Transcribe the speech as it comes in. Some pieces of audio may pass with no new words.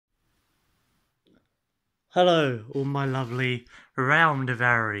Hello, all my lovely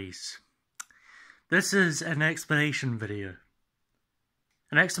roundavaries. This is an explanation video.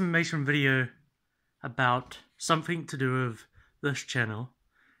 An explanation video about something to do with this channel,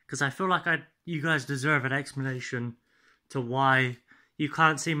 because I feel like you guys deserve an explanation to why you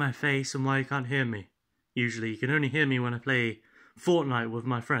can't see my face and why you can't hear me. Usually you can only hear me when I play Fortnite with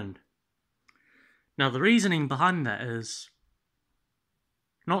my friend. Now the reasoning behind that is,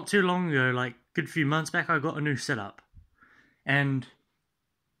 not too long ago, like a good few months back, I got a new setup. And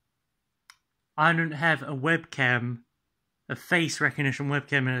I don't have a webcam, a face recognition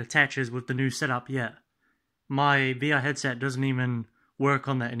webcam that attaches with the new setup yet. My VR headset doesn't even work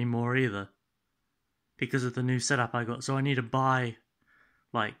on that anymore either, because of the new setup I got. So I need to buy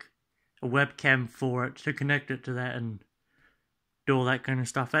like a webcam for it to connect it to that and do all that kind of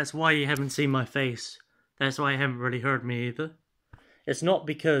stuff. That's why you haven't seen my face. That's why you haven't really heard me either. It's not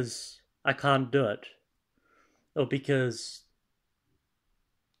because I can't do it, or because,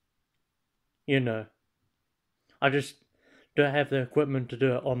 I just don't have the equipment to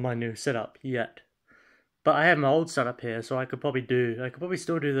do it on my new setup yet. But I have my old setup here, so I could probably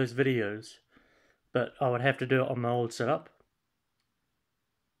still do those videos, but I would have to do it on my old setup.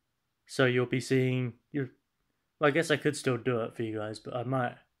 So you'll be seeing, well, I guess I could still do it for you guys, but I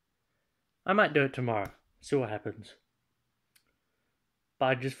might do it tomorrow, see what happens. But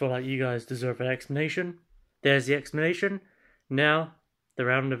I just feel like you guys deserve an explanation. There's the explanation. Now, the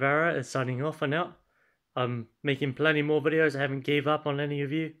Roundavara is signing off and out. I'm making plenty more videos. I haven't gave up on any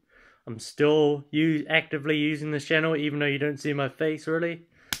of you. I'm still actively using this channel, even though you don't see my face, really.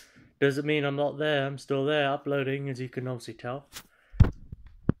 Doesn't mean I'm not there. I'm still there, uploading, as you can obviously tell.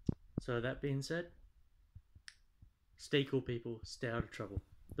 So that being said, stay cool, people. Stay out of trouble.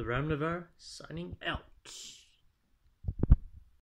 The Roundavara signing out.